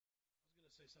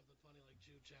say something funny like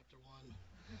Jude chapter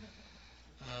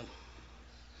 1.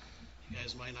 You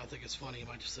guys might not think it's funny. You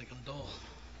might just think I'm dull.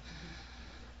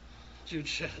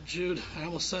 Jude, I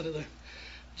almost said it there.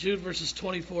 Jude verses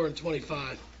 24 and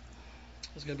 25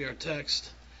 is going to be our text.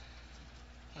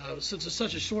 Since it's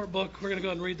such a short book, we're going to go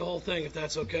ahead and read the whole thing, if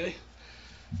that's okay.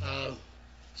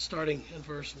 Starting in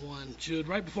verse 1. Jude,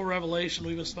 right before Revelation,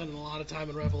 we've been spending a lot of time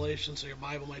in Revelation, so your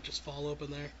Bible might just fall open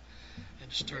there.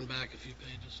 And just turn back a few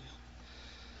pages.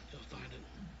 You'll find it.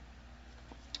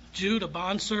 Jude, a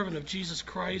bondservant of Jesus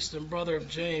Christ and brother of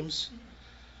James,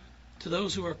 to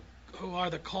those who are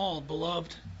the called,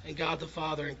 beloved, and God the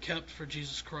Father, and kept for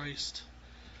Jesus Christ.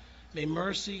 May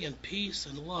mercy and peace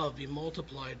and love be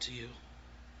multiplied to you.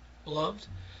 Beloved,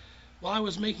 while I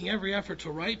was making every effort to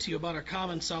write to you about our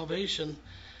common salvation,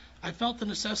 I felt the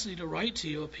necessity to write to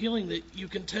you, appealing that you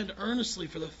contend earnestly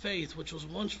for the faith which was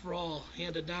once for all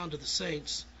handed down to the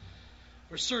saints,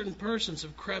 where certain persons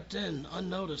have crept in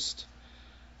unnoticed,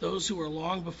 those who were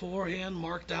long beforehand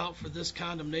marked out for this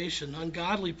condemnation,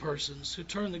 ungodly persons who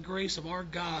turn the grace of our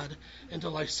God into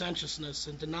licentiousness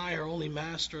and deny our only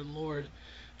Master and Lord,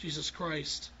 Jesus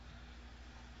Christ.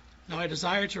 Now I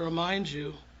desire to remind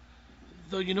you,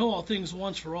 though you know all things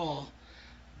once for all,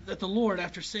 that the Lord,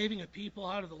 after saving a people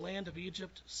out of the land of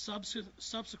Egypt,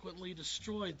 subsequently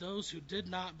destroyed those who did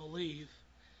not believe,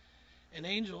 and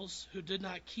angels who did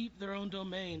not keep their own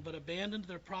domain but abandoned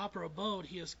their proper abode,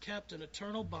 he has kept in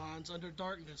eternal bonds under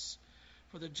darkness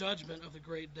for the judgment of the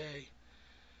great day.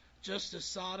 Just as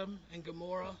Sodom and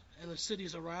Gomorrah and the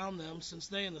cities around them, since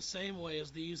they in the same way as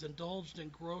these indulged in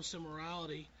gross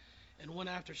immorality and went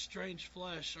after strange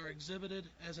flesh, are exhibited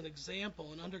as an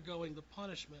example in undergoing the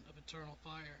punishment of eternal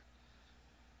fire.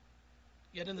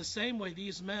 Yet in the same way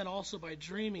these men also by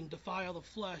dreaming defile the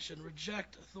flesh and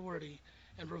reject authority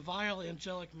and revile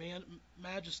angelic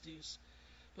majesties.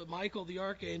 But Michael the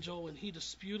archangel, when he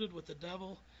disputed with the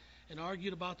devil and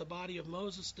argued about the body of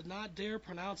Moses, did not dare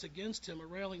pronounce against him a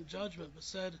railing judgment, but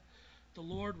said, "The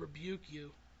Lord rebuke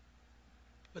you."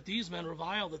 But these men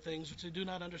revile the things which they do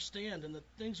not understand, and the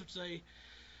things which they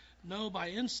know by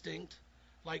instinct,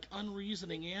 like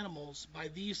unreasoning animals, by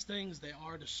these things they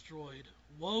are destroyed.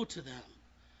 Woe to them!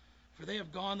 For they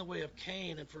have gone the way of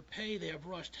Cain, and for pay they have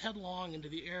rushed headlong into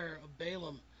the error of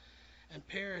Balaam, and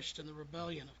perished in the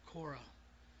rebellion of Korah.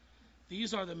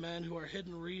 These are the men who are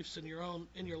hidden reefs in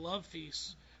your love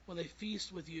feasts, when they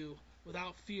feast with you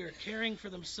without fear, caring for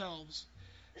themselves,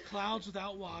 clouds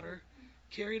without water,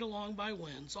 carried along by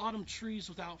winds, autumn trees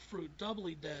without fruit,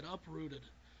 doubly dead, uprooted,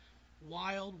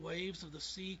 wild waves of the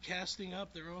sea casting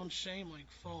up their own shame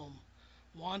like foam,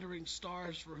 wandering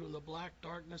stars for whom the black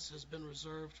darkness has been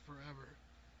reserved forever.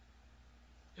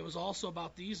 It was also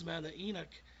about these men that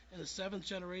Enoch, in the seventh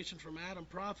generation from Adam,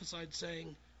 prophesied,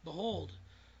 saying, "Behold,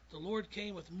 the Lord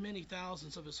came with many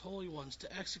thousands of his holy ones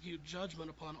to execute judgment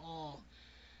upon all,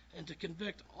 and to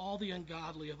convict all the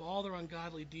ungodly of all their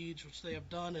ungodly deeds which they have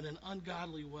done in an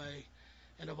ungodly way,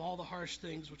 and of all the harsh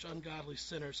things which ungodly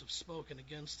sinners have spoken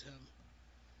against him."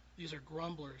 These are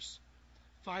grumblers,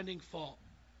 finding fault,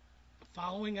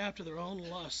 following after their own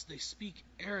lusts. They speak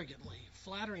arrogantly,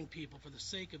 flattering people for the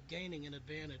sake of gaining an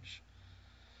advantage.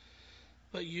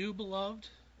 But you, beloved,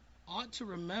 ought to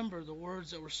remember the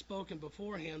words that were spoken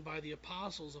beforehand by the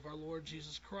apostles of our Lord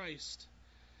Jesus Christ,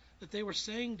 that they were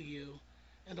saying to you,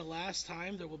 "In the last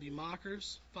time there will be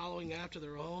mockers, following after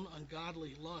their own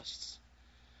ungodly lusts."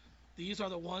 These are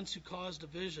the ones who cause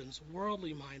divisions,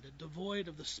 worldly minded, devoid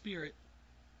of the Spirit.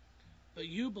 But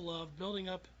you, beloved,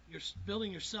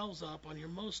 building yourselves up on your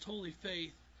most holy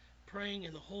faith, praying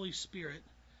in the Holy Spirit,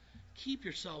 keep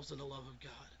yourselves in the love of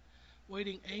God,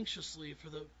 waiting anxiously for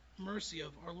the mercy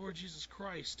of our Lord Jesus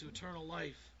Christ to eternal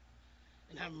life,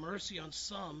 and have mercy on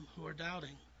some who are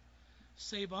doubting.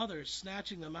 Save others,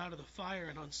 snatching them out of the fire,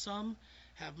 and on some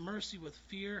have mercy with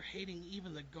fear, hating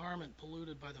even the garment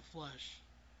polluted by the flesh.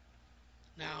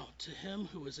 Now, to him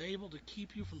who is able to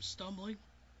keep you from stumbling,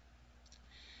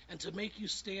 and to make you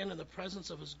stand in the presence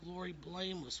of his glory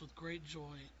blameless with great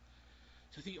joy,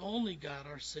 to the only God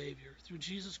our Savior, through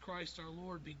Jesus Christ our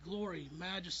Lord, be glory,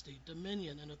 majesty,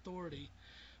 dominion, and authority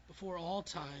before all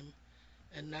time,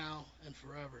 and now and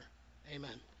forever.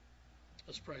 Amen.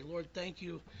 Let's pray. Lord, thank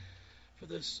you for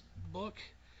this book.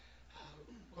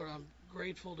 Lord, I'm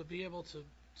grateful to be able to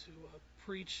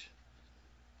preach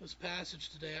this passage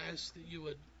today. I ask that you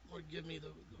would, Lord, give me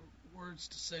the words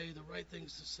to say, the right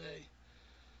things to say.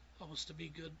 Help us to be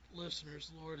good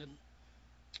listeners, Lord, and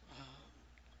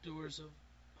doers of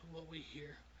what we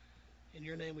hear. In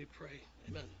your name we pray.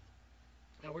 Amen.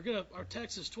 Now our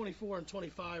text is 24 and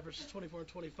 25, verses 24 and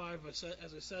 25,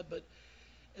 as I said, but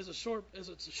as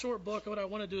it's a short book, what I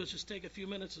want to do is just take a few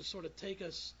minutes to sort of take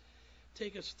us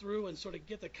through and sort of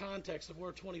get the context of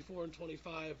where 24 and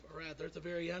 25 are at. They're at the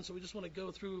very end, so we just want to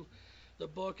go through the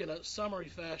book in a summary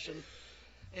fashion.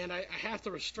 And I have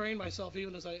to restrain myself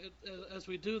even as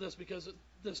we do this, because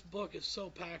this book is so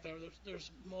packed. There's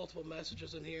multiple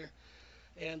messages in here,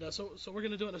 and so we're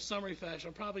going to do it in a summary fashion.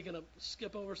 I'm probably going to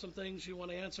skip over some things you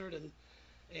want answered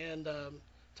and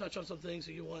touch on some things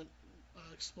that you want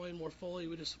explained more fully.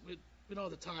 We don't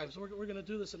have the time, so we're going to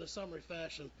do this in a summary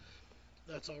fashion.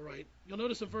 That's all right. You'll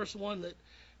notice in verse 1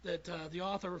 that the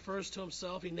author refers to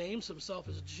himself. He names himself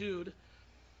as Jude,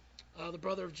 the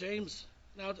brother of James.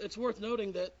 Now, it's worth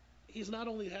noting that he's not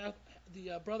only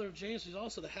the brother of James, he's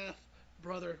also the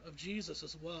half-brother of Jesus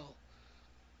as well.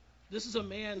 This is a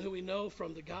man who we know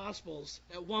from the Gospels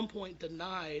at one point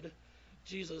denied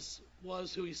Jesus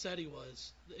was who he said he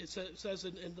was. It says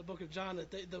in the book of John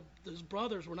that his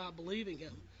brothers were not believing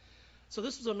him. So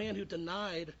this is a man who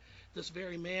denied this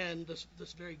very man,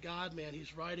 this very God-man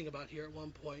he's writing about here at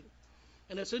one point.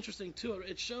 And it's interesting, too.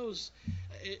 It shows,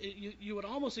 you would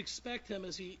almost expect him,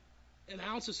 as he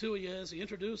announces who he is, he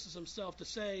introduces himself, to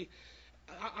say,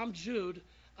 I'm Jude,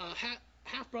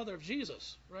 half-brother of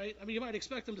Jesus, right? I mean, you might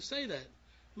expect him to say that.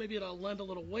 Maybe it'll lend a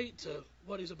little weight to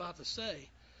what he's about to say.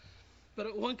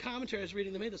 But one commentary I was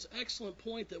reading, they made this excellent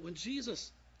point that when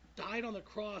Jesus died on the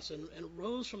cross and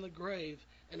rose from the grave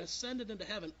and ascended into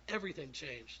heaven, everything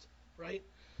changed, right?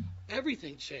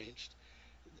 Everything changed.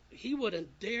 He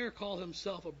wouldn't dare call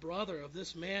himself a brother of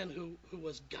this man who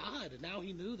was God, and now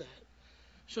he knew that.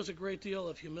 Shows a great deal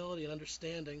of humility and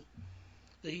understanding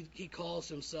that he calls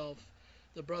himself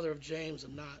the brother of James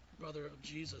and not brother of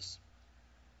Jesus.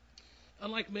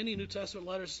 Unlike many New Testament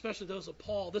letters, especially those of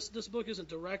Paul, this book isn't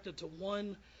directed to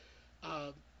one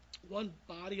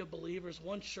body of believers,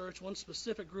 one church, one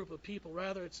specific group of people.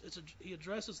 Rather, he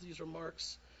addresses these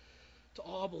remarks to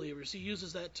all believers. He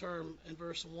uses that term in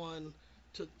verse 1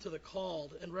 to the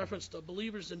called, in reference to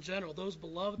believers in general, those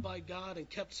beloved by God and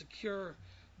kept secure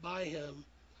by him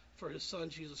for his son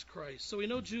Jesus Christ. So we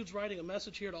know Jude's writing a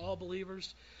message here to all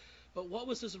believers, but what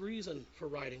was his reason for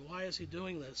writing? Why is he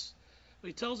doing this? Well,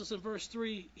 he tells us in verse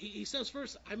 3, he says,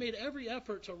 first, I made every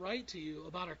effort to write to you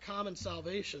about our common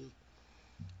salvation.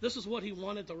 This is what he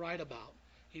wanted to write about.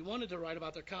 He wanted to write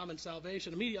about their common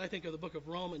salvation. Immediately I think of the book of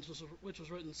Romans, which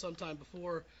was written sometime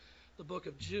before the book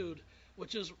of Jude,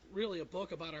 which is really a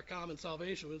book about our common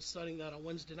salvation. We've been studying that on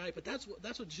Wednesday night. But that's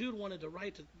what Jude wanted to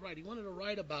write. He wanted to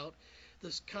write about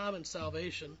this common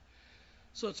salvation.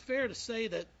 So it's fair to say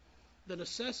that the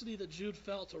necessity that Jude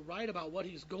felt to write about what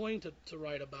he's going to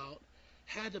write about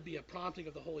had to be a prompting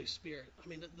of the Holy Spirit. I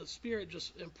mean, the Spirit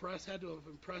just had to have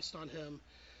impressed on him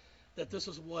that this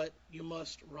is what you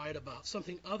must write about,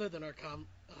 something other than our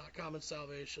common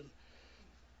salvation.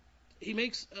 He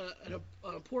makes an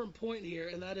important point here,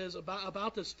 and that is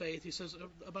about this faith. He says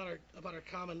about our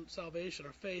common salvation,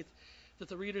 our faith, that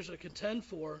the readers are contend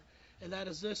for, and that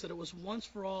is this, that it was once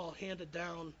for all handed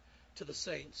down to the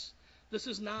saints. This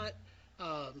is not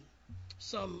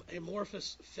some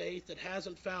amorphous faith that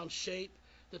hasn't found shape,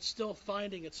 that's still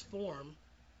finding its form,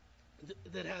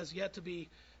 that has yet to be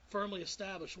firmly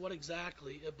established what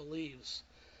exactly it believes.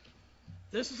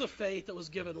 This is a faith that was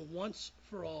given once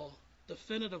for all,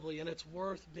 definitively, and it's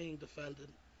worth being defended.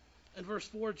 In verse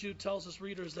 4, Jude tells his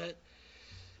readers that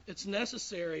it's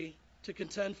necessary to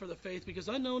contend for the faith because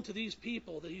unknown to these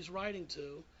people that he's writing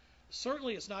to,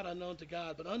 certainly it's not unknown to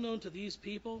God, but unknown to these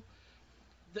people,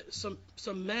 that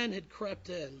some men had crept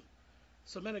in.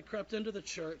 Some men had crept into the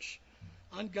church,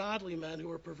 ungodly men who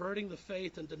were perverting the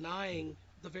faith and denying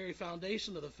the very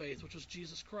foundation of the faith, which was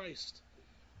Jesus Christ.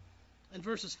 In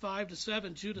verses 5 to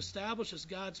 7, Jude establishes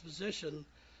God's position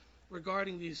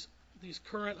regarding these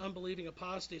current unbelieving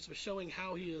apostates by showing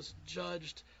how he has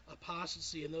judged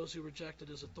apostasy and those who rejected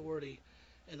his authority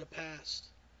in the past.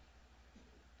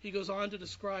 He goes on to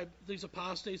describe these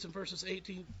apostates in verses 8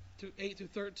 through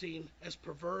 13 as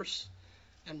perverse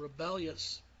and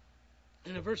rebellious.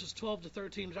 And in verses 12 to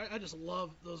 13, I just love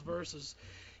those verses,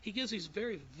 he gives these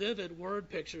very vivid word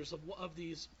pictures of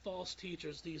these false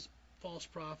teachers, these false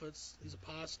prophets, these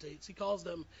apostates. He calls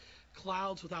them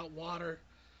clouds without water,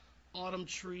 autumn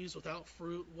trees without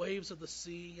fruit, waves of the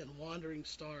sea, and wandering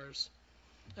stars.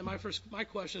 And my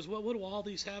question is, what do all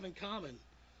these have in common?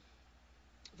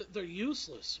 They're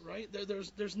useless, right?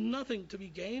 There's nothing to be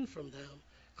gained from them.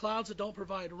 Clouds that don't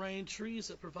provide rain,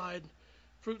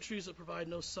 fruit trees that provide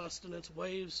no sustenance,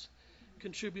 waves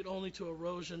contribute only to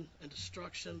erosion and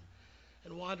destruction,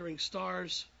 and wandering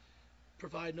stars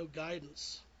provide no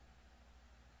guidance.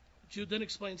 Jude then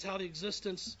explains how the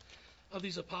existence of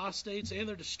these apostates and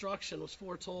their destruction was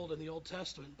foretold in the Old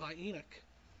Testament by Enoch.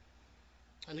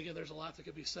 And again, there's a lot that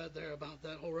could be said there about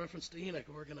that whole reference to Enoch.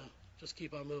 We're going to just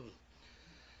keep on moving.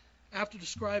 After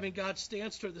describing God's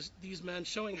stance toward these men,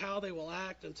 showing how they will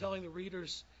act, and telling the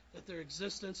readers that their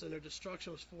existence and their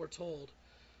destruction was foretold,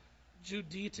 Jude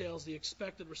details the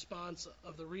expected response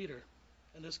of the reader,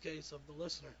 in this case of the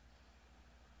listener.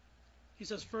 He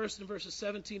says first in verses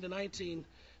 17 to 19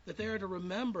 that they are to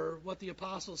remember what the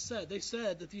apostles said. They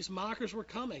said that these mockers were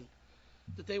coming,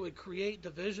 that they would create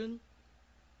division,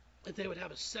 that they would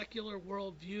have a secular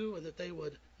worldview, and that they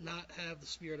would not have the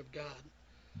Spirit of God.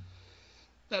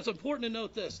 Now, it's important to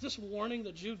note this. This warning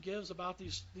that Jude gives about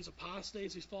these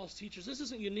apostates, these false teachers, this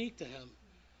isn't unique to him.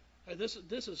 This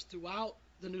is throughout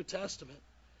the New Testament.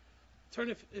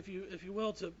 Turn, if you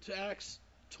will, to Acts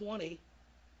 20,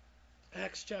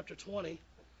 Acts chapter 20.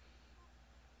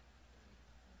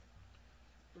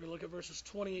 We're going to look at verses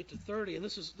 28 to 30, and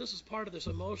this is part of this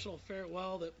emotional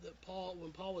farewell that Paul,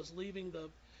 when Paul was leaving the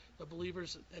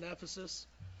believers in Ephesus.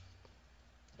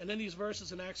 And in these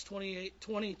verses in Acts 20,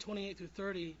 28 through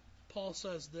 30, Paul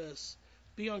says this: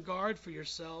 "Be on guard for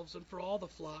yourselves and for all the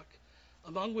flock,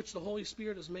 among which the Holy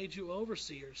Spirit has made you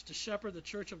overseers, to shepherd the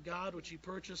church of God which he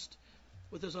purchased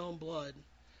with his own blood.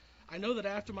 I know that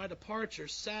after my departure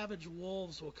savage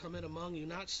wolves will come in among you,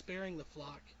 not sparing the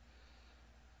flock.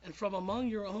 And from among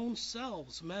your own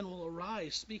selves men will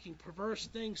arise, speaking perverse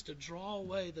things to draw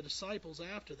away the disciples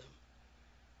after them."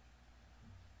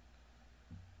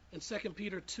 In 2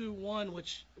 Peter 2:1,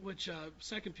 which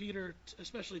 2 Peter,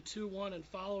 especially 2:1 and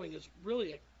following, is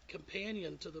really a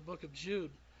companion to the book of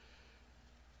Jude,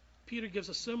 Peter gives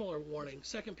a similar warning.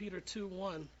 2 Peter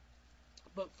 2:1,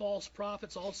 "But false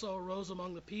prophets also arose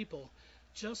among the people,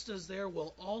 just as there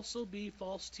will also be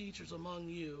false teachers among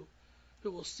you,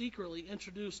 who will secretly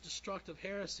introduce destructive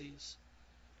heresies,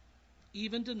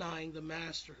 even denying the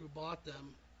master who bought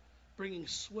them, bringing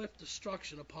swift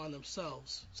destruction upon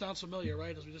themselves." Sounds familiar,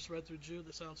 right? As we just read through Jude,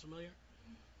 that sounds familiar.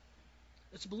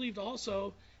 It's believed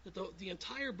also that the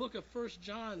entire book of 1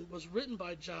 John was written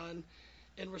by John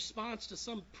in response to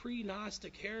some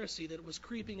pre-Gnostic heresy that was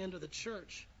creeping into the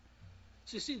church.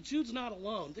 So you see, Jude's not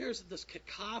alone. There's this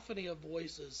cacophony of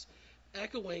voices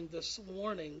echoing this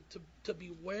warning to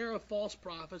beware of false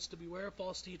prophets, to beware of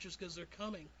false teachers, because they're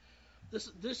coming.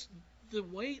 The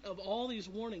weight of all these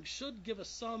warnings should give us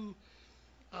some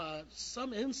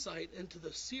insight into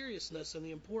the seriousness and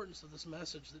the importance of this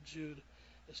message that Jude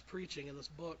is preaching in this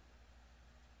book.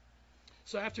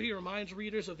 So after he reminds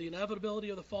readers of the inevitability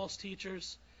of the false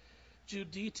teachers,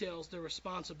 Jude details their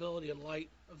responsibility in light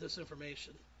of this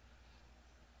information.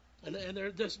 And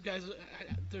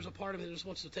there's a part of me that just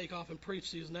wants to take off and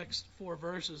preach these next four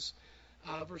verses,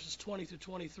 verses 20 through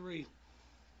 23.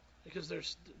 Because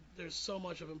there's so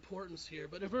much of importance here.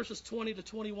 But in verses 20 to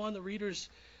 21, the readers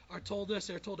are told this.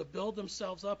 They're told to build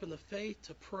themselves up in the faith,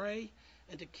 to pray,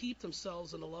 and to keep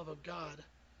themselves in the love of God.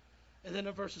 And then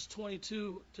in verses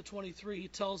 22 to 23, he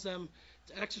tells them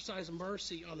to exercise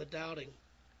mercy on the doubting,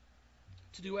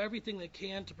 to do everything they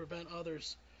can to prevent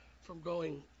others from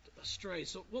going astray.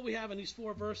 So what we have in these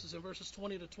four verses, in verses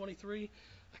 20 to 23,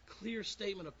 a clear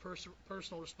statement of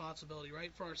personal responsibility,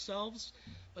 right? For ourselves,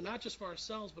 but not just for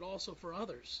ourselves, but also for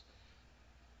others.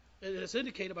 And it's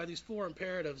indicated by these four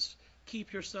imperatives.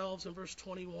 Keep yourselves in verse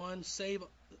 21,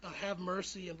 have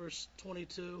mercy in verse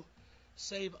 22,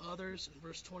 save others in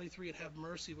verse 23, and have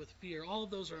mercy with fear. All of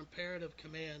those are imperative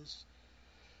commands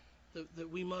that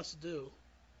we must do.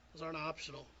 Those aren't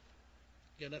optional.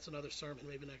 Again, that's another sermon.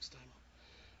 Maybe next time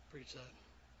I'll preach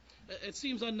that. It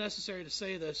seems unnecessary to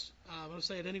say this. I'm going to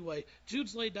say it anyway.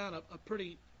 Jude's laid down a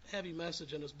pretty heavy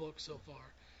message in his book so far.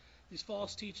 These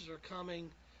false teachers are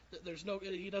coming.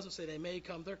 He doesn't say they may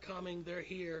come. They're coming. They're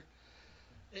here.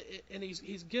 And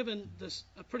he's given this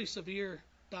a pretty severe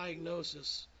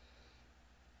diagnosis.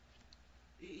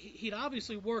 He'd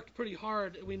obviously worked pretty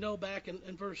hard, we know back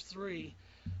in verse 3,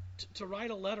 to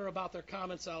write a letter about their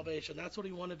common salvation. That's what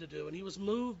he wanted to do. And he was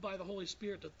moved by the Holy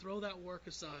Spirit to throw that work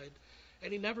aside.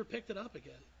 And he never picked it up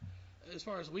again, as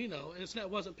far as we know. And it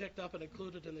wasn't picked up and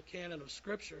included in the canon of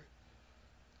Scripture.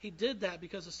 He did that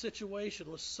because the situation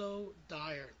was so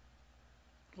dire.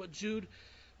 What Jude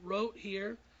wrote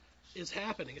here is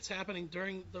happening. It's happening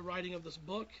during the writing of this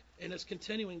book, and it's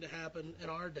continuing to happen in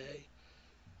our day.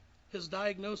 His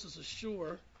diagnosis is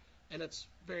sure, and it's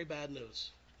very bad news.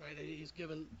 Right? He's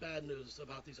given bad news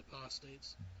about these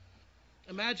apostates.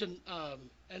 Imagine,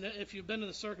 and if you've been in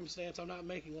the circumstance, I'm not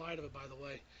making light of it, by the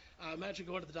way. Imagine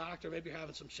going to the doctor. Maybe you're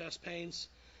having some chest pains.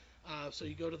 So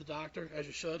you go to the doctor, as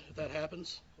you should, if that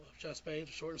happens. Chest pains,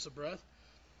 shortness of breath.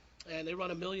 and they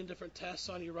run a million different tests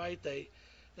on you, right? They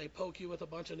poke you with a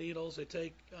bunch of needles. They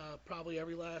take probably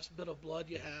every last bit of blood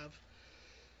you have.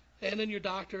 And then your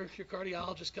doctor, your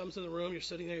cardiologist comes in the room. You're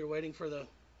sitting there. You're waiting for the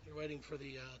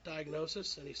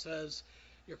diagnosis, and he says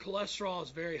your cholesterol is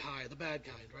very high, the bad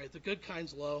kind, right? The good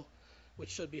kind's low, which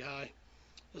should be high.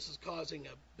 This is causing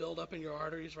a buildup in your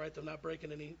arteries, right? They're not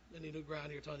breaking any new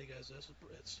ground here telling you guys this.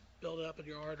 It's building up in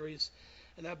your arteries,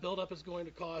 and that buildup is going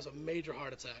to cause a major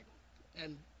heart attack,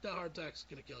 and that heart attack's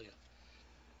going to kill you.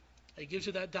 He gives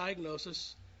you that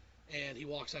diagnosis, and he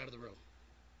walks out of the room.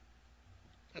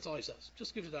 That's all he says.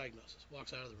 Just gives you a diagnosis.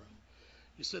 Walks out of the room.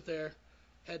 You sit there,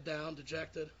 head down,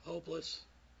 dejected, hopeless,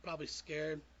 probably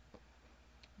scared.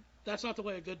 That's not the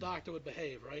way a good doctor would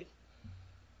behave, right?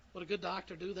 Would a good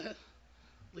doctor do that?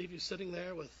 Leave you sitting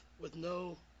there with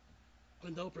no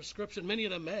prescription? Many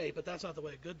of them may, but that's not the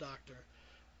way a good doctor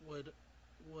would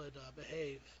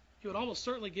behave. He would almost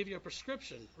certainly give you a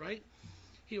prescription, right?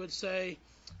 He would say,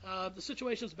 the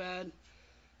situation's bad,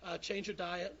 change your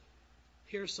diet.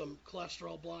 Here's some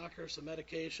cholesterol blocker, some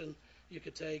medication you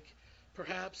could take.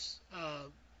 Perhaps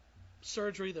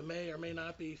surgery that may or may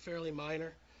not be fairly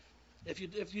minor. If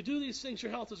you do these things,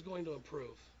 your health is going to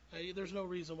improve. There's no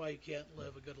reason why you can't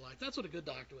live a good life. That's what a good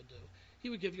doctor would do. He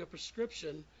would give you a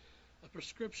prescription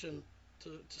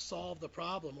to solve the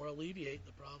problem or alleviate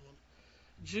the problem.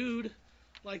 Jude,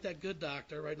 like that good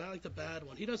doctor, right, not like the bad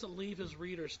one, he doesn't leave his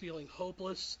readers feeling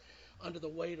hopeless under the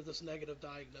weight of this negative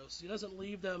diagnosis. He doesn't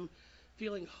leave them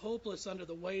feeling hopeless under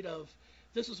the weight of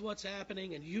this is what's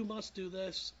happening and you must do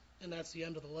this, and that's the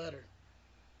end of the letter.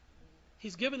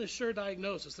 He's given a sure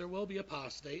diagnosis. There will be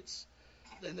apostates,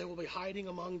 and they will be hiding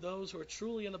among those who are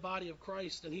truly in the body of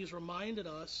Christ, and he's reminded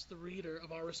us, the reader,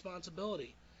 of our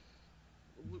responsibility.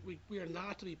 We are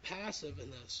not to be passive in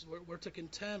this. We're to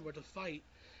contend, we're to fight.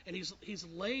 And he's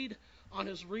laid on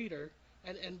his reader,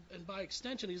 and by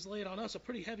extension, he's laid on us a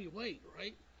pretty heavy weight,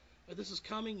 right? This is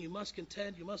coming, you must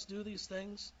contend, you must do these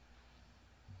things.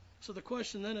 So the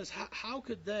question then is, how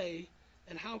could they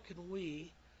and how can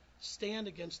we stand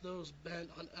against those bent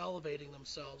on elevating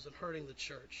themselves and hurting the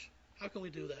church? How can we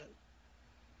do that?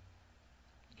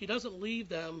 He doesn't leave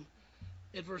them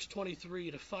in verse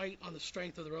 23 to fight on the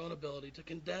strength of their own ability, to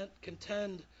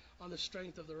contend on the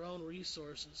strength of their own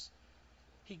resources.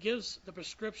 He gives the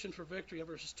prescription for victory in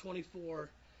verses 24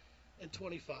 and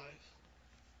 25.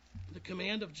 The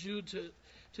command of Jude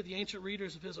to the ancient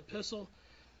readers of his epistle,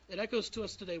 it echoes to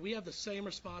us today. We have the same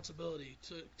responsibility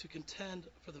to contend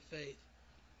for the faith.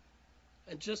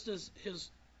 And just as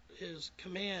his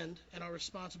command and our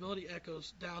responsibility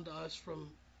echoes down to us from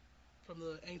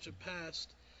the ancient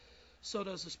past, so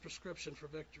does this prescription for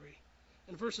victory.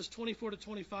 In verses 24 to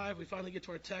 25, we finally get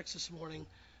to our text this morning.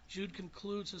 Jude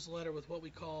concludes his letter with what we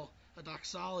call a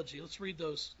doxology. Let's read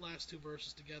those last two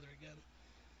verses together again.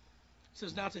 It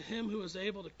says, "Now to him who is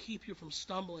able to keep you from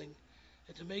stumbling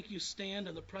and to make you stand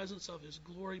in the presence of his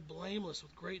glory blameless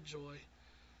with great joy,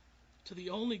 to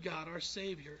the only God, our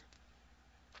Savior,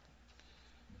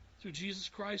 through Jesus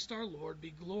Christ our Lord,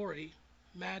 be glory,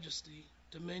 majesty,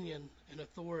 dominion, and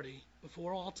authority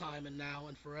before all time and now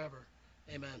and forever.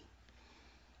 Amen."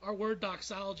 Our word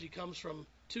doxology comes from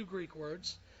two Greek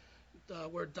words. The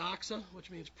word doxa,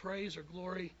 which means praise or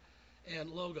glory,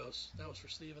 and logos, that was for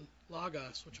Stephen,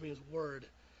 logos, which means word.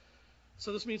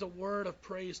 So this means a word of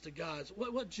praise to God. So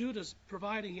what Jude is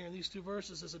providing here in these two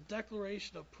verses is a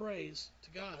declaration of praise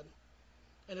to God.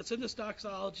 And it's in this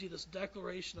doxology, this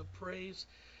declaration of praise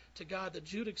to God, that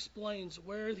Jude explains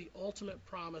where the ultimate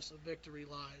promise of victory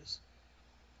lies.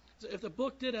 So if the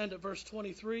book did end at verse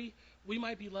 23, we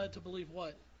might be led to believe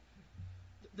what?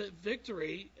 That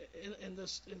victory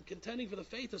in contending for the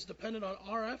faith is dependent on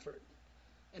our effort.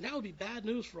 And that would be bad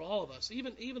news for all of us.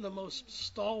 Even the most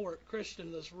stalwart Christian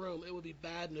in this room, it would be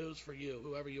bad news for you,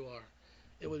 whoever you are.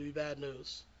 It would be bad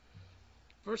news.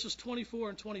 Verses 24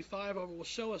 and 25 over will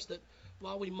show us that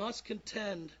while we must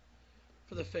contend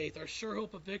for the faith, our sure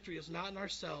hope of victory is not in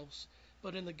ourselves,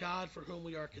 but in the God for whom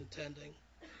we are contending.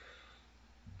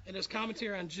 In his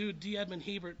commentary on Jude, D. Edmund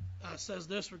Hebert says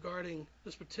this regarding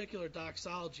this particular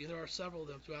doxology, and there are several of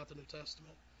them throughout the New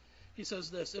Testament. He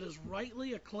says this: "It is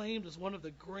rightly acclaimed as one of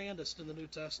the grandest in the New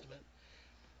Testament.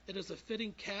 It is a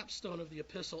fitting capstone of the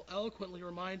epistle, eloquently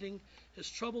reminding his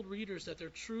troubled readers that their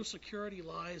true security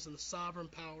lies in the sovereign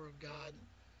power of God."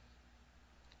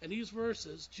 In these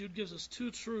verses, Jude gives us two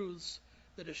truths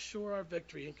that assure our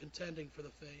victory in contending for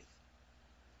the faith.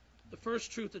 The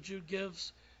first truth that Jude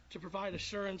gives to provide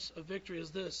assurance of victory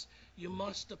is this: you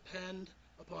must depend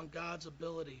upon God's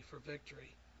ability for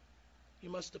victory. You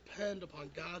must depend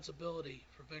upon God's ability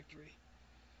for victory.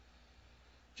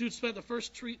 Jude spent the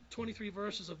first 23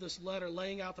 verses of this letter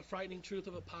laying out the frightening truth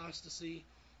of apostasy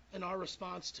and our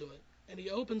response to it. And he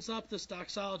opens up this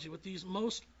doxology with these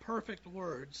most perfect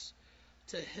words,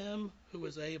 to him who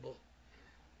is able.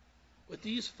 With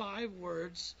these 5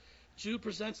 words, Jude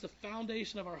presents the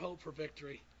foundation of our hope for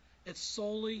victory. It's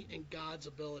solely in God's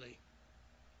ability.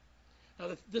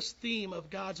 Now, this theme of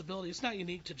God's ability, it's not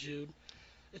unique to Jude.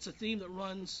 It's a theme that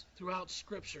runs throughout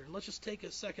Scripture. And let's just take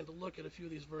a second to look at a few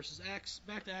of these verses.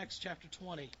 Back to Acts chapter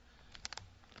 20.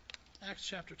 Acts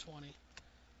chapter 20.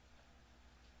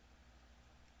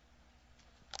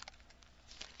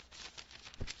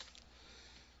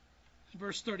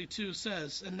 Verse 32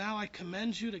 says, "And now I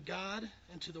commend you to God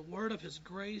and to the word of his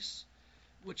grace,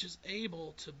 which is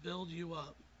able to build you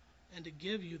up and to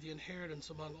give you the inheritance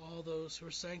among all those who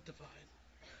are sanctified."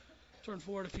 Turn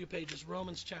forward a few pages.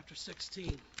 Romans chapter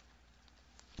 16.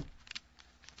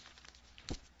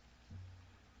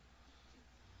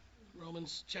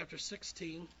 Romans chapter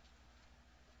 16,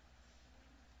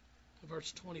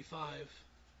 verse 25.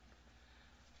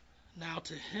 "Now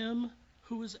to him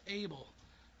who is able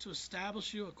to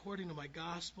establish you according to my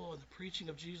gospel and the preaching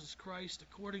of Jesus Christ,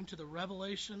 according to the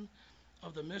revelation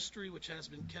of the mystery which has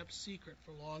been kept secret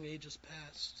for long ages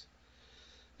past."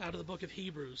 Now to the book of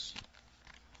Hebrews.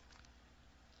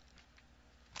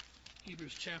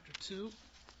 Hebrews chapter 2,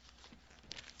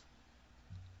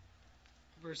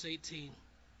 verse 18.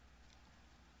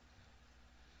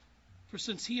 "For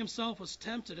since he himself was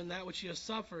tempted in that which he has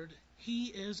suffered, he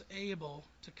is able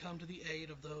to come to the aid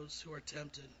of those who are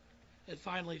tempted." And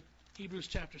finally, Hebrews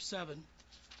chapter 7.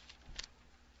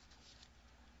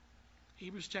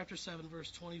 Hebrews chapter 7,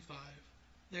 verse 25.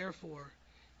 "Therefore,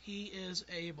 he is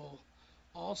able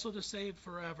also to save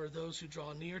forever those who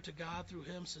draw near to God through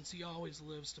him, since he always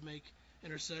lives to make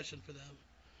intercession for them."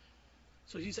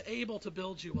 So he's able to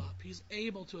build you up. He's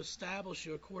able to establish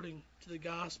you according to the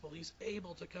gospel. He's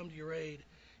able to come to your aid.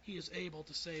 He is able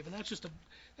to save. And that's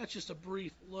just a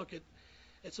brief look at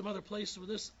some other places where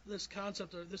this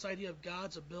concept or this idea of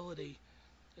God's ability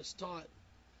is taught.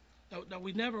 Now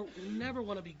we never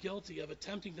want to be guilty of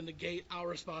attempting to negate our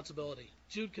responsibility.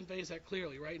 Jude conveys that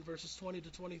clearly, right, in verses 20 to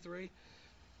 23.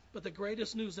 But the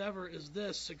greatest news ever is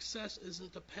this: success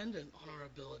isn't dependent on our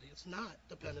ability. It's not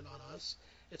dependent on us.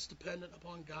 It's dependent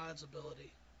upon God's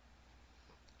ability.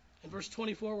 In verse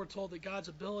 24, we're told that God's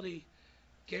ability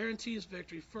guarantees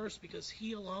victory, first because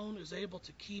he alone is able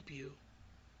to keep you,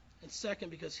 and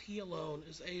second because he alone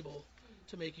is able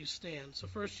to make you stand. So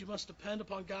first, you must depend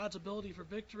upon God's ability for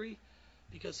victory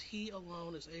because he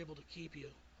alone is able to keep you.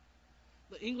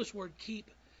 The English word keep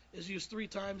is used 3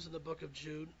 times in the book of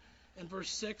Jude. In verse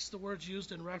 6, the word's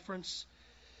used in reference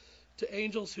to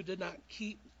angels who did not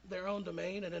keep their own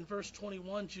domain. And in verse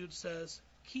 21, Jude says,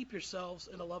 "Keep yourselves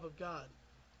in the love of God."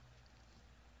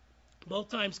 Both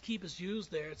times keep is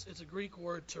used there. It's a Greek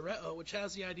word, tereo, which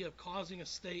has the idea of causing a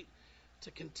state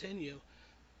to continue.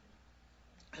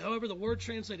 However, the word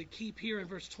translated keep here in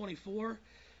verse 24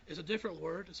 is a different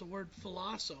word. It's a word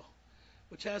philoso,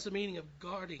 which has the meaning of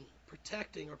guarding,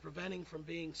 protecting, or preventing from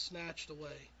being snatched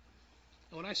away.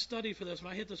 And when I studied for this,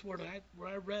 when I hit this word,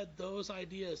 when I read those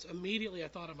ideas, immediately I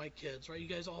thought of my kids, right? You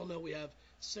guys all know we have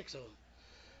 6 of them.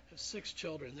 I have 6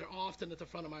 children. They're often at the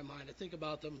front of my mind. I think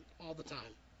about them all the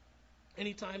time.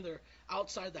 Anytime they're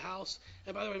outside the house,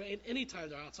 and by the way, anytime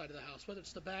they're outside of the house, whether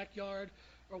it's the backyard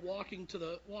or walking to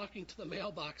the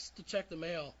mailbox to check the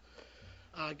mail,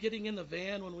 getting in the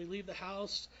van when we leave the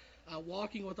house,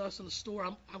 walking with us in the store,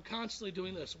 I'm constantly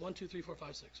doing this. 1, 2, 3, 4,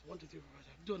 5, 6. 1, 2, 3, 4, 5,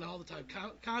 6. I'm doing it all the time.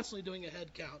 Constantly doing a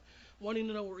head count, wanting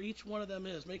to know where each one of them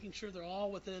is, making sure they're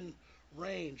all within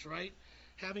range, right?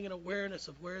 Having an awareness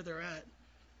of where they're at.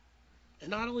 And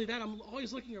not only that, I'm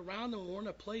always looking around them when we're in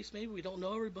a place, maybe we don't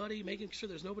know everybody, making sure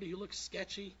there's nobody who looks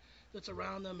sketchy that's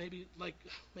around them, maybe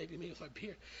me with my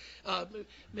beard.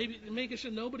 Maybe making sure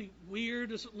nobody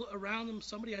weird is around them,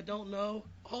 somebody I don't know.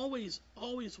 Always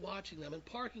watching them in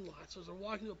parking lots. As they're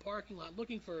walking to a parking lot,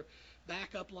 looking for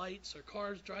backup lights or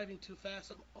cars driving too fast,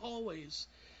 I'm always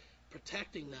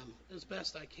protecting them as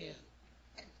best I can.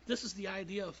 This is the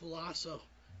idea of philoso.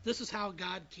 This is how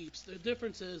God keeps. The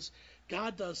difference is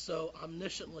God does so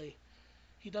omnisciently.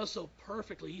 He does so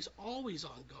perfectly. He's always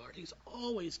on guard. He's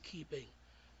always keeping.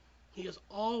 He is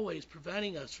always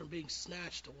preventing us from being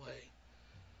snatched away.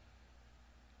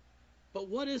 But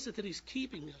what is it that he's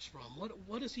keeping us from?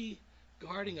 What is he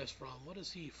guarding us from? What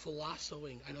is he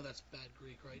philosoing? I know that's bad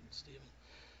Greek, right, Stephen?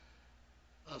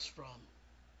 Us from.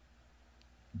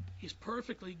 He's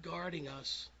perfectly guarding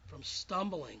us from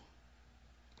stumbling.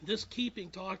 This keeping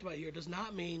talked about here does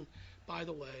not mean, by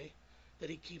the way, that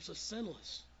he keeps us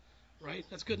sinless. right?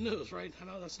 That's good news, right? I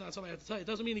know that's not something I have to tell you. It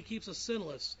doesn't mean he keeps us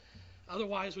sinless.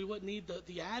 Otherwise, we wouldn't need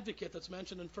the advocate that's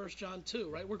mentioned in 1 John 2,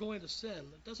 right? We're going to sin.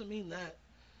 It doesn't mean that.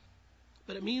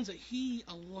 But it means that he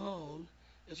alone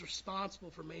is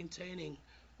responsible for maintaining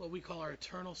what we call our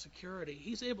eternal security.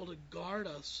 He's able to guard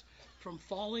us from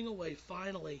falling away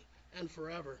finally and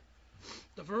forever.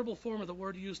 The verbal form of the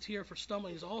word used here for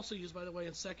stumbling is also used, by the way,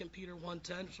 in 2 Peter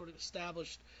 1:10, sort of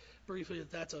established briefly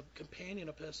that that's a companion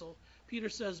epistle. Peter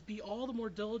says, "Be all the more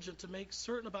diligent to make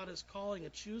certain about his calling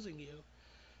and choosing you,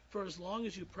 for as long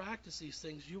as you practice these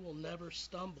things, you will never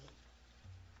stumble."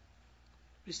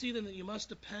 We see then that you must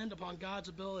depend upon God's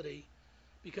ability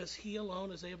because he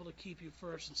alone is able to keep you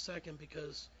first, and second,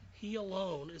 because he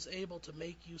alone is able to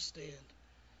make you stand.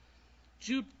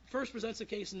 Jude first presents the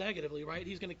case negatively, right?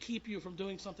 He's going to keep you from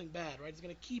doing something bad, right? He's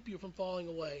going to keep you from falling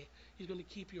away. He's going to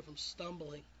keep you from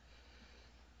stumbling.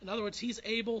 In other words, he's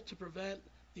able to prevent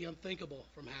the unthinkable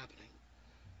from happening.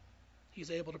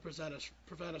 He's able to prevent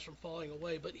us from falling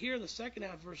away. But here in the second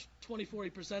half, verse 24, he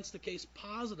presents the case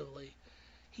positively.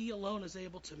 He alone is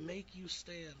able to make you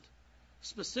stand.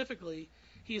 Specifically,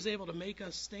 he is able to make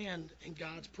us stand in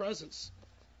God's presence.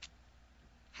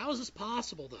 How is this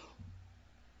possible, though?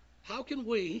 How can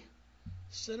we,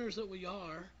 sinners that we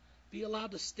are, be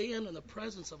allowed to stand in the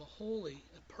presence of a holy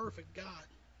and perfect God?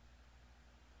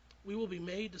 We will be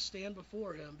made to stand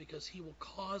before him because he will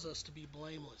cause us to be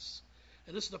blameless.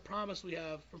 And this is the promise we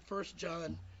have from 1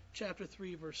 John chapter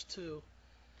 3, verse 2,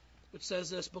 which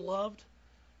says this, "Beloved,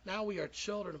 now we are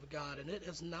children of God, and it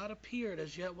has not appeared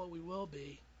as yet what we will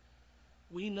be.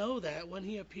 We know that when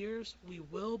he appears, we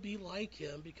will be like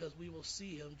him because we will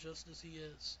see him just as he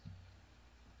is."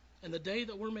 And the day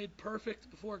that we're made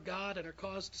perfect before God and are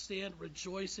caused to stand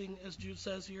rejoicing, as Jude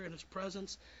says here, in his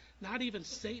presence, not even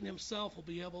Satan himself will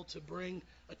be able to bring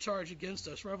a charge against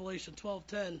us. Revelation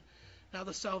 12:10, "Now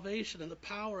the salvation and the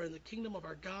power and the kingdom of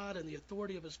our God and the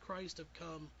authority of his Christ have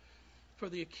come. For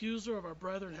the accuser of our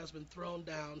brethren has been thrown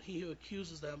down, he who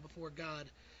accuses them before God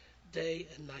day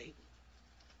and night."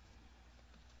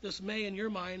 This may, in your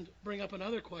mind, bring up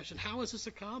another question. How is this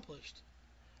accomplished?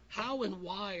 How and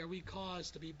why are we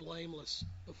caused to be blameless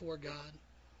before God?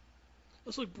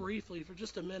 Let's look briefly for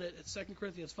just a minute at 2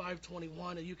 Corinthians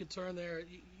 5:21, and you can turn there.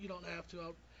 You don't have to.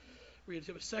 I'll read it to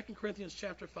you. But 2 Corinthians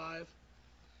chapter 5,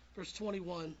 verse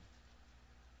 21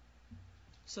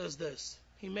 says this,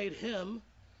 "He made him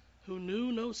who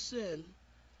knew no sin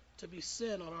to be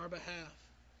sin on our behalf,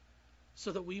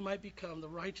 so that we might become the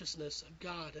righteousness of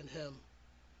God in him."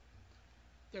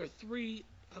 There are three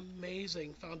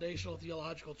amazing foundational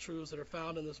theological truths that are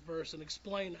found in this verse and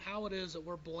explain how it is that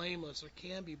we're blameless or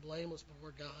can be blameless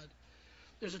before God.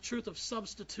 There's a truth of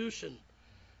substitution.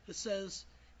 It says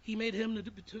he made him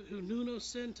who knew no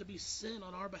sin to be sin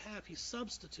on our behalf. He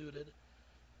substituted.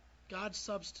 God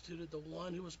substituted the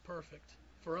one who was perfect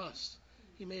for us.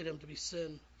 He made him to be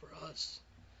sin for us.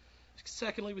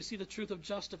 Secondly, we see the truth of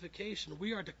justification.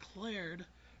 We are declared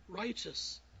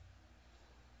righteous.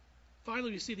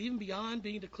 Finally, we see that even beyond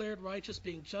being declared righteous,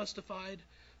 being justified,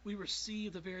 we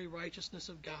receive the very righteousness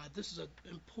of God. This is an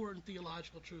important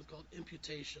theological truth called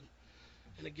imputation.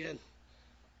 And again,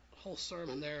 a whole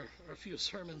sermon there, or a few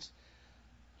sermons,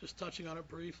 just touching on it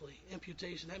briefly.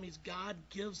 Imputation, that means God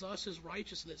gives us his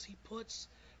righteousness. He puts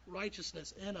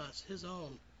righteousness in us, his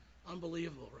own.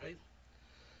 Unbelievable, right?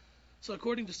 So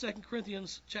according to 2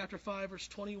 Corinthians chapter 5, verse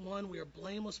 21, we are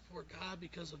blameless before God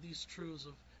because of these truths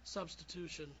of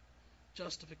substitution,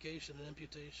 justification, and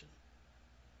imputation.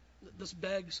 This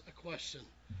begs a question.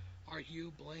 Are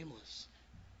you blameless?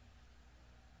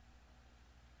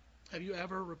 Have you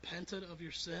ever repented of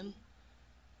your sin?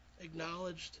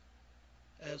 Acknowledged,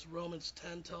 as Romans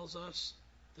 10 tells us,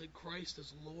 that Christ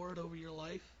is Lord over your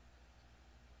life?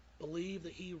 Believe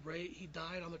that he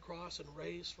died on the cross and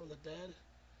raised from the dead?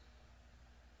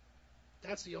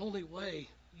 That's the only way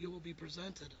you will be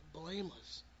presented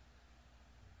blameless.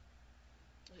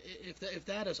 If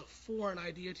that is a foreign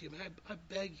idea to you, I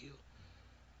beg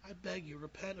you,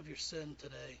 repent of your sin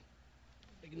today.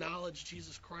 Acknowledge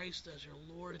Jesus Christ as your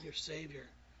Lord and your Savior.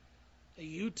 And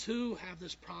you too have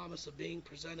this promise of being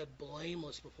presented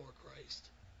blameless before Christ.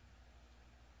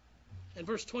 In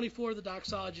verse 24 of the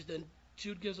doxology, then,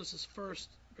 Jude gives us his first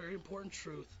very important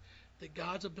truth, that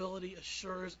God's ability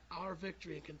assures our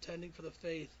victory in contending for the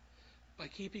faith by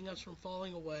keeping us from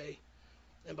falling away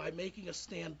and by making us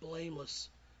stand blameless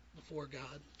before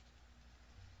God.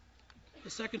 The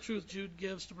second truth Jude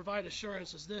gives to provide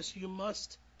assurance is this: you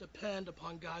must depend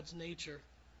upon God's nature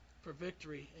for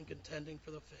victory in contending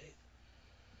for the faith.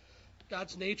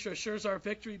 God's nature assures our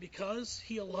victory because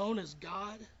he alone is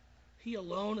God. He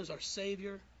alone is our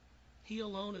Savior. He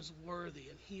alone is worthy,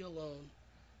 and He alone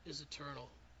is eternal.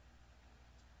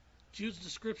 Jude's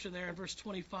description there in verse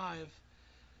 25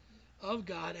 of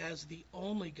God as the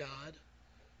only God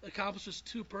accomplishes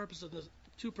two purposes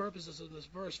in this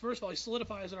verse. First of all, he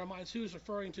solidifies in our minds who he's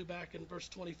referring to back in verse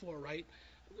 24, right?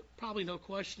 Probably no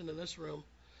question in this room,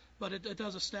 but it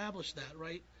does establish that,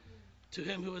 right? To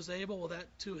him who is able, well,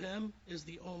 that to him is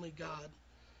the only God.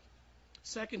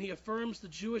 Second, he affirms the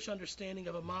Jewish understanding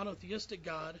of a monotheistic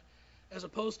God as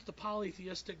opposed to the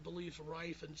polytheistic beliefs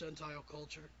rife in Gentile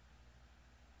culture.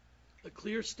 A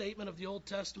clear statement of the Old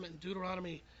Testament in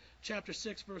Deuteronomy chapter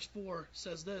 6, verse 4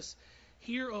 says this,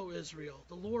 "Hear, O Israel,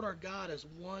 the Lord our God is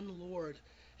one Lord,"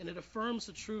 and it affirms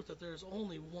the truth that there is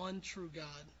only one true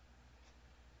God.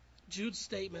 Jude's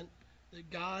statement that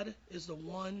God is the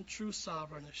one true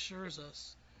sovereign assures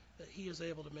us that he is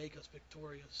able to make us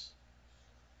victorious.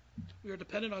 We are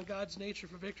dependent on God's nature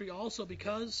for victory also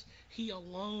because he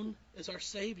alone is our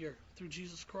Savior through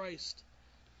Jesus Christ.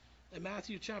 In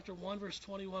Matthew chapter 1, verse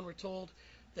 21, we're told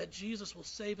that Jesus will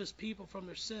save his people from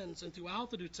their sins. And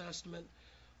throughout the New Testament,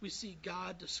 we see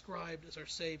God described as our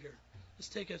Savior. Let's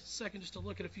take a second just to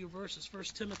look at a few verses.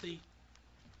 1 Timothy,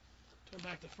 turn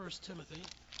back to 1 Timothy.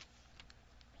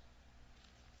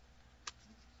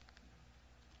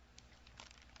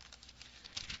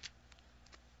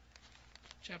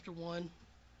 Chapter 1,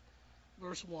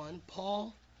 verse 1,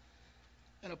 Paul,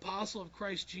 an apostle of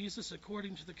Christ Jesus,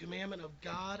 according to the commandment of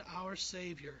God our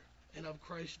Savior, and of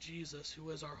Christ Jesus, who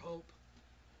is our hope.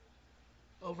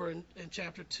 Over in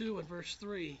chapter 2 and verse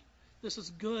 3, this is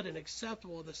good and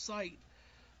acceptable in the sight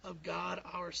of God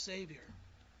our Savior.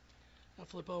 I'll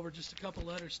flip over just a couple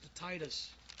letters to Titus.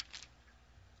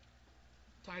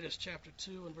 Titus chapter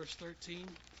 2 and verse 13.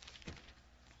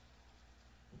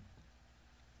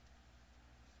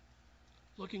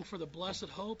 Looking for the blessed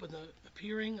hope and the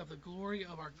appearing of the glory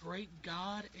of our great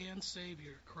God and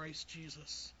Savior, Christ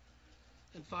Jesus.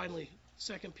 And finally,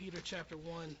 2 Peter chapter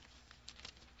 1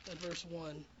 and verse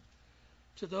 1.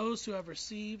 To those who have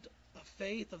received a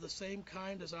faith of the same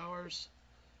kind as ours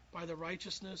by the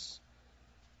righteousness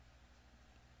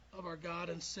of our God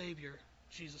and Savior,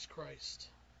 Jesus Christ.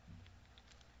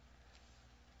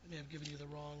 I may have given you the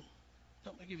wrong.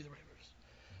 No, I give you the right verse.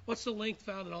 What's the link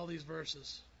found in all these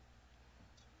verses?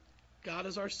 God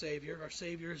is our Savior. Our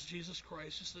Savior is Jesus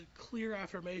Christ. Just a clear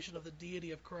affirmation of the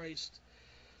deity of Christ.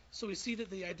 So we see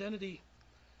that the identity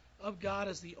of God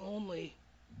as the only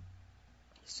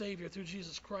Savior through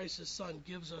Jesus Christ, his Son,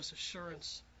 gives us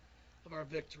assurance of our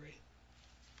victory.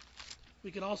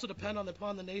 We can also depend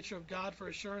upon the nature of God for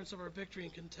assurance of our victory in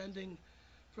contending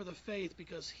for the faith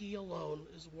because he alone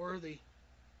is worthy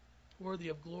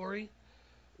of glory,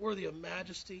 worthy of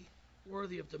majesty,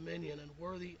 worthy of dominion, and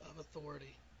worthy of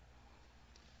authority.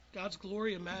 God's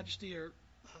glory and majesty are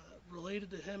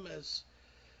related to him as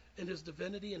in his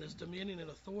divinity, and his dominion and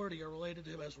authority are related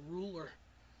to him as ruler.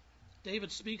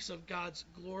 David speaks of God's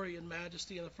glory and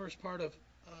majesty in the first part of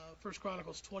 1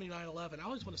 Chronicles 29:11. I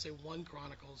always want to say 1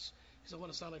 Chronicles because I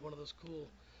want to sound like one of those cool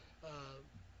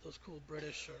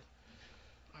British or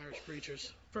Irish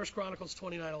preachers. 1 Chronicles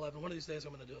 29:11. One of these days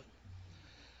I'm going to do it.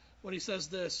 When he says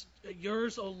this,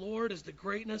 "Yours, O Lord, is the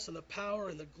greatness and the power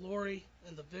and the glory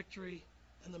and the victory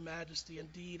and the majesty,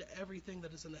 indeed everything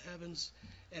that is in the heavens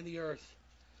and the earth."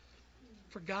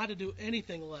 For God to do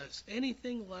anything less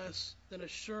than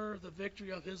assure the victory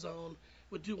of his own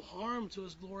would do harm to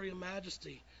his glory and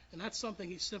majesty, and that's something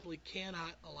he simply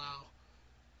cannot allow.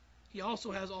 He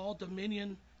also has all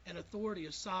dominion and authority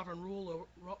as sovereign ruler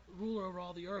over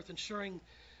all the earth, ensuring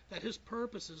that his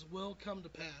purposes will come to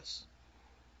pass.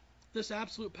 This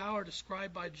absolute power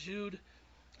described by Jude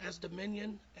as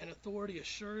dominion and authority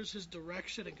assures his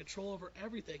direction and control over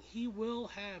everything. He will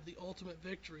have the ultimate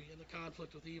victory in the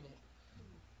conflict with evil.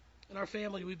 In our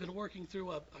family, we've been working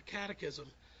through a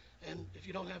catechism. And if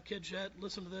you don't have kids yet,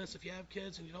 listen to this. If you have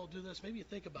kids and you don't do this, maybe you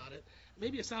think about it.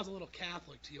 Maybe it sounds a little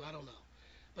Catholic to you. I don't know.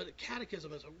 But a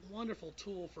catechism is a wonderful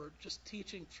tool for just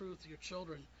teaching truth to your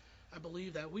children. I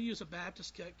believe that. We use a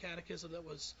Baptist catechism that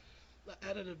was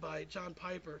edited by John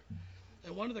Piper.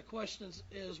 And one of the questions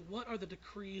is, what are the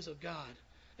decrees of God?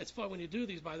 It's fun when you do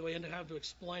these, by the way, and to have to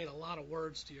explain a lot of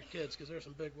words to your kids because there's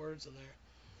some big words in there.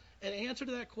 And answer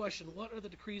to that question, what are the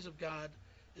decrees of God,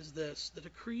 is this. The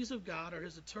decrees of God are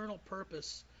his eternal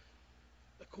purpose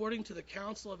according to the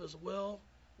counsel of his will,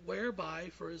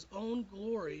 whereby for his own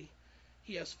glory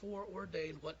he has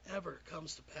foreordained whatever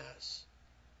comes to pass.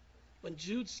 When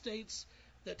Jude states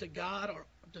that to God are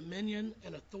dominion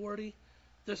and authority,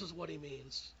 this is what he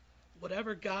means.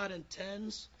 Whatever God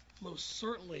intends most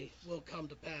certainly will come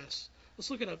to pass.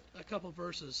 Let's look at a couple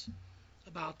verses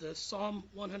about this. Psalm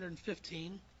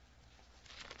 115.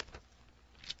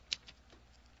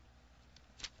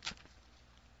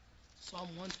 Psalm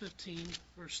 115,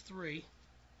 verse 3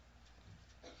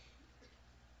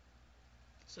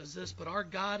 says this, "But our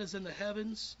God is in the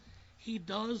heavens. He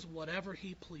does whatever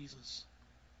he pleases."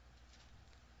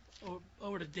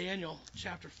 Over to Daniel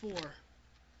chapter 4.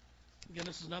 Again,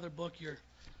 this is another book your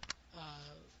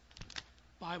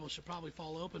Bible should probably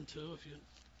fall open to if you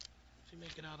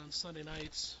make it out on Sunday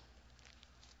nights.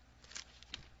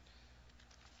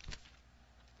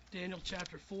 Daniel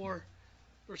chapter 4,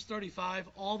 verse 35,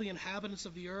 "All the inhabitants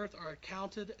of the earth are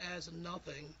accounted as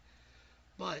nothing,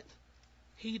 but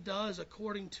he does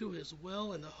according to his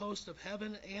will in the host of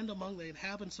heaven and among the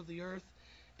inhabitants of the earth,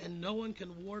 and no one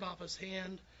can ward off his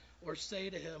hand or say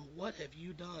to him, 'What have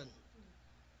you done?'"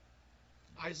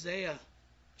 Isaiah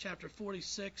chapter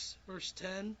 46, verse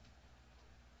 10,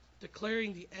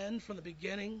 "Declaring the end from the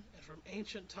beginning and from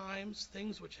ancient times,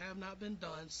 things which have not been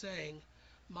done, saying,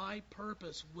 'My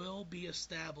purpose will be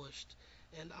established,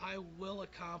 and I will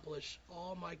accomplish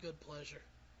all my good pleasure.'"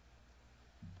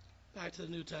 Back to the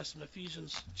New Testament,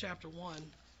 Ephesians chapter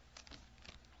 1.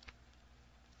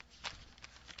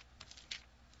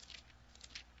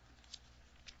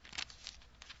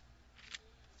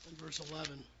 And verse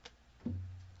 11.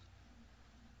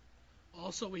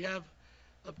 "Also we have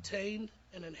obtained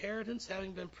an inheritance,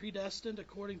 having been predestined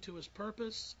according to his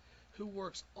purpose, who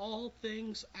works all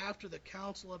things after the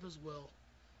counsel of his will."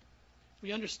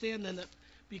 We understand then that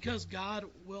because God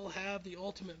will have the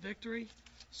ultimate victory,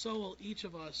 so will each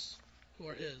of us who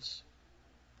are his.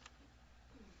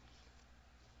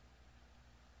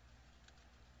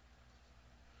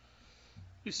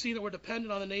 We see that we're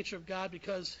dependent on the nature of God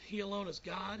because he alone is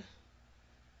God.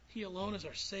 He alone is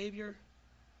our Savior.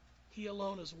 He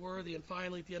alone is worthy. And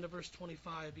finally, at the end of verse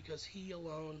 25, because he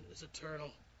alone is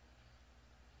eternal.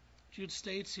 Jude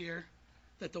states here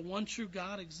that the one true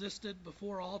God existed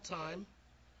before all time,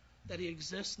 that he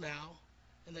exists now,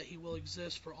 and that he will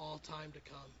exist for all time to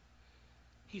come.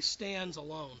 He stands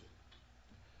alone.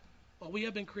 While we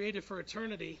have been created for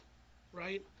eternity,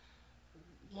 right?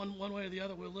 One way or the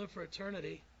other, we'll live for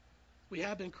eternity. We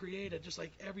have been created just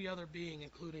like every other being,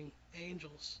 including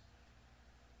angels.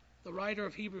 The writer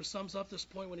of Hebrews sums up this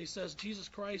point when he says, "Jesus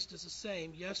Christ is the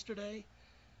same yesterday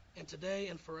and today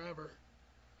and forever."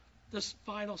 This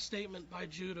final statement by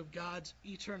Jude of God's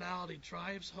eternality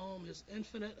drives home his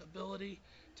infinite ability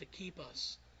to keep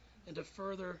us, and it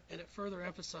further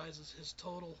emphasizes his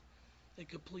total and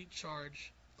complete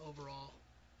charge over all.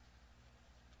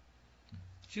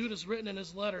 Jude has written in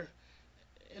his letter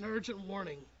an urgent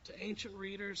warning to ancient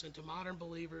readers and to modern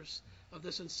believers of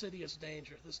this insidious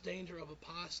danger, this danger of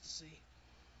apostasy.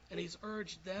 And he's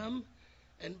urged them,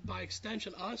 and by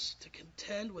extension us, to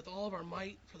contend with all of our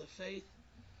might for the faith.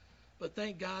 But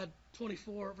thank God,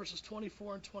 verses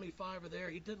 24 and 25 are there.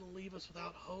 He didn't leave us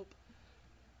without hope.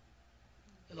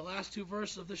 In the last two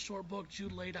verses of this short book,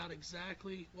 Jude laid out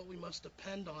exactly what we must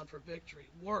depend on for victory.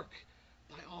 Work,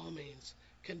 by all means.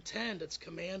 Contend, it's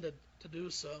commanded to do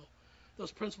so.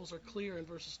 Those principles are clear in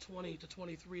verses 20 to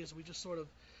 23 as we just sort of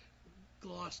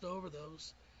glossed over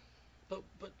those. But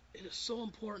it is so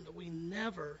important that we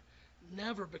never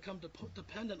become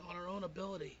dependent on our own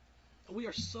ability. And we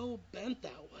are so bent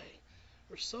that way.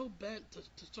 We're so bent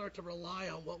to start to rely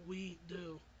on what we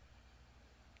do.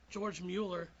 George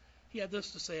Mueller, he had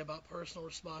this to say about personal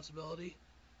responsibility: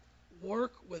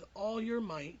 "Work with all your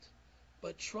might,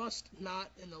 but trust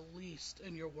not in the least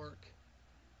in your work."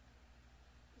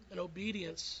 In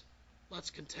obedience, let's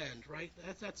contend, right?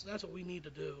 That's what we need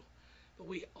to do. But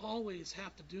we always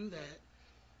have to do that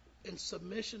in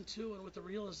submission to and with the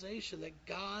realization that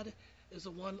God is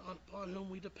the one upon whom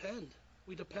we depend.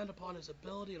 We depend upon his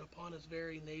ability and upon his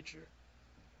very nature.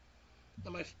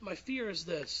 Now my fear is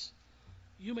this.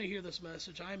 You may hear this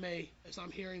message. I may, as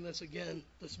I'm hearing this again,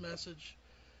 this message,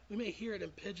 we may hear it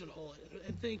and pigeonhole it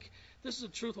and think this is a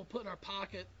truth we'll put in our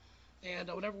pocket, and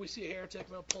whenever we see a heretic,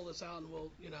 we'll pull this out and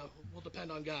we'll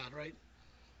depend on God, right?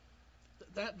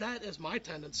 That is my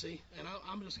tendency, and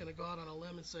I'm just going to go out on a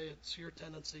limb and say it's your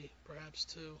tendency perhaps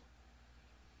too.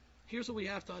 Here's what we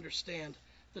have to understand.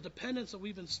 The dependence that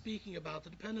we've been speaking about, the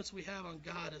dependence we have on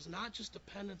God, is not just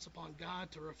dependence upon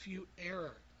God to refute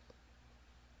error.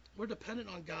 We're dependent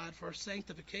on God for our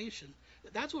sanctification.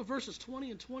 That's what verses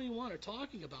 20 and 21 are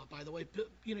talking about, by the way.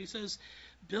 He says,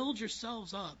 build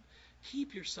yourselves up.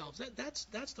 Keep yourselves.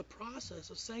 That's the process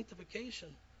of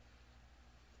sanctification.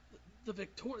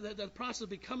 The process of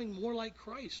becoming more like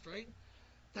Christ, right?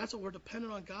 That's what we're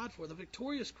dependent on God for. The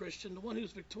victorious Christian, the one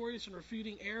who's victorious in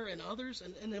refuting error in others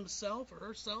and in himself or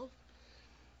herself,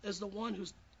 is the one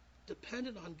who's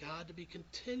dependent on God to be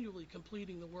continually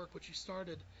completing the work which He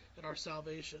started at our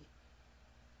salvation.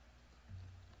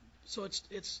 So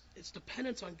it's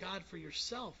dependence on God for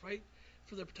yourself, right?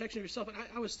 For the protection of yourself. And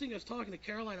I was talking to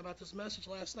Caroline about this message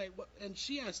last night, and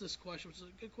she asked this question, which is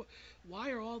a good question.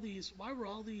 Why were all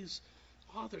these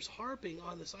authors harping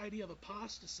on this idea of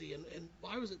apostasy, and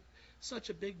why was it such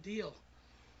a big deal?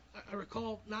 I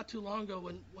recall not too long ago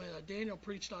when Daniel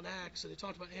preached on Acts, and he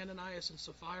talked about Ananias and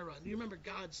Sapphira. And you remember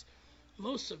God's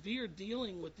most severe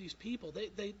dealing with these people.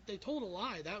 They told a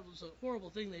lie. That was a horrible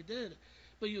thing they did.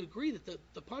 But you agree that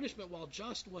the punishment, while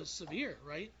just, was severe,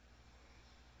 right?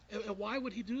 And why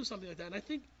would he do something like that? And I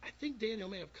think Daniel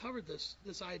may have covered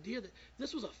this idea that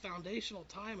this was a foundational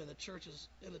time in the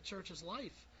church's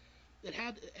life.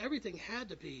 Everything had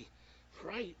to be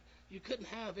right. You couldn't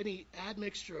have any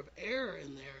admixture of error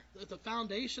in there. If the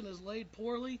foundation is laid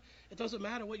poorly, it doesn't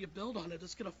matter what you build on it;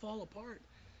 it's going to fall apart.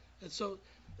 And so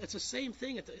it's the same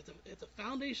thing at the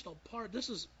foundational part. This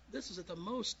is at the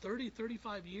most 30,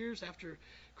 35 years after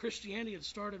Christianity had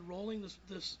started rolling.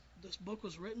 This book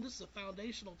was written. This is a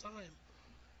foundational time.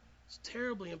 It's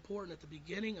terribly important at the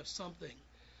beginning of something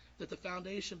that the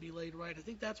foundation be laid right. I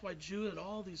think that's why Jude and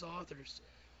all these authors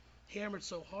hammered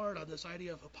so hard on this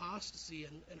idea of apostasy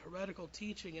and heretical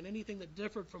teaching and anything that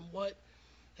differed from what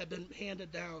had been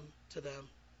handed down to them.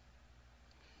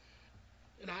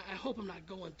 And I hope I'm not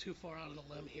going too far out on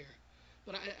a limb here,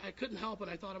 but I couldn't help it.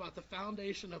 I thought about the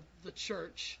foundation of the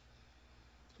church.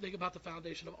 Think about the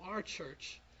foundation of our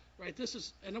church, right?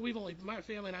 My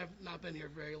family and I have not been here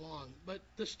very long, but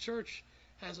this church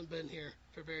hasn't been here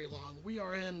for very long. We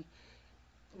are in,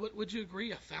 would you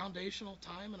agree, a foundational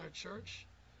time in our church?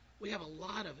 We have a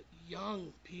lot of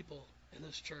young people in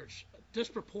this church,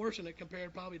 disproportionate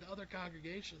compared probably to other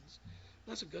congregations.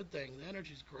 That's a good thing. The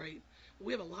energy's great.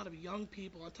 We have a lot of young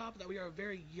people. On top of that, we are a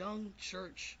very young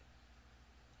church.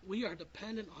 We are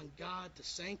dependent on God to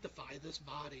sanctify this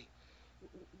body.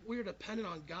 We're dependent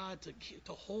on God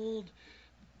to hold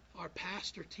our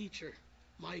pastor teacher,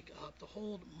 Mike, up, to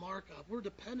hold Mark up. We're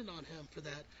dependent on him for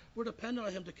that. We're dependent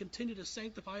on him to continue to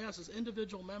sanctify us as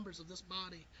individual members of this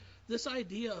body. This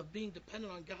idea of being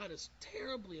dependent on God is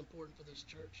terribly important for this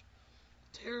church.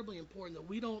 Terribly important that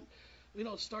we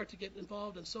don't start to get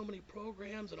involved in so many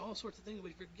programs and all sorts of things.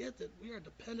 We forget that we are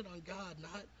dependent on God,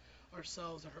 not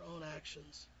ourselves and our own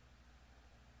actions.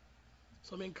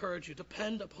 So let me encourage you,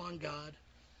 depend upon God.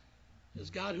 It is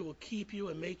God who will keep you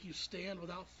and make you stand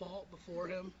without fault before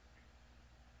Him.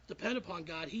 Depend upon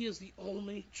God. He is the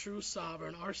only true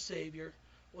sovereign, our Savior,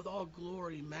 with all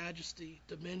glory, majesty,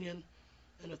 dominion,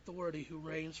 and authority, who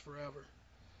reigns forever.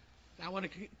 Now I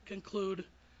want to conclude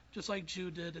just like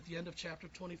Jude did at the end of chapter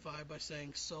 25 by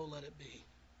saying, so let it be.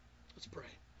 Let's pray.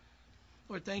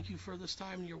 Lord, thank you for this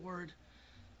time in your word.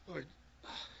 Lord,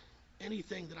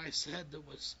 anything that I said that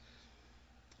was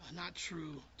not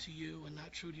true to you and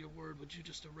not true to your word, would you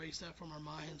just erase that from our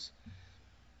minds?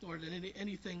 Lord,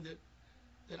 anything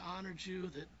that honored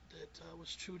you, that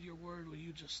was true to your word, will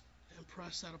you just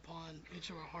impress that upon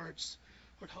each of our hearts?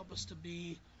 Lord, help us to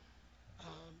be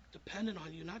dependent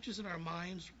on you, not just in our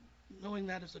minds, knowing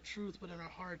that is the truth, but in our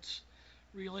hearts,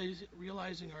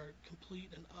 realizing our complete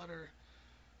and utter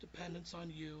dependence on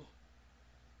you.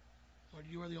 Lord,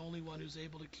 you are the only one who's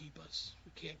able to keep us.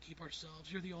 We can't keep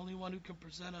ourselves. You're the only one who can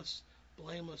present us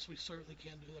blameless. We certainly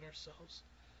can't do that ourselves.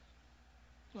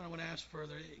 Lord, I want to ask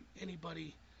further,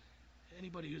 anybody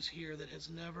who's here that has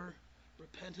never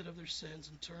repented of their sins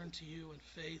and turned to you in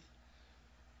faith,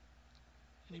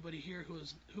 anybody here who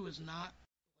is not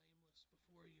blameless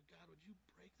before you, God, would you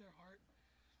break their heart?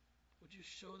 Would you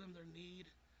show them their need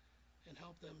and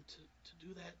help them to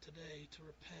do that today, to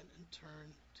repent and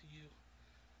turn to you?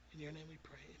 In your name we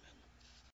pray, amen.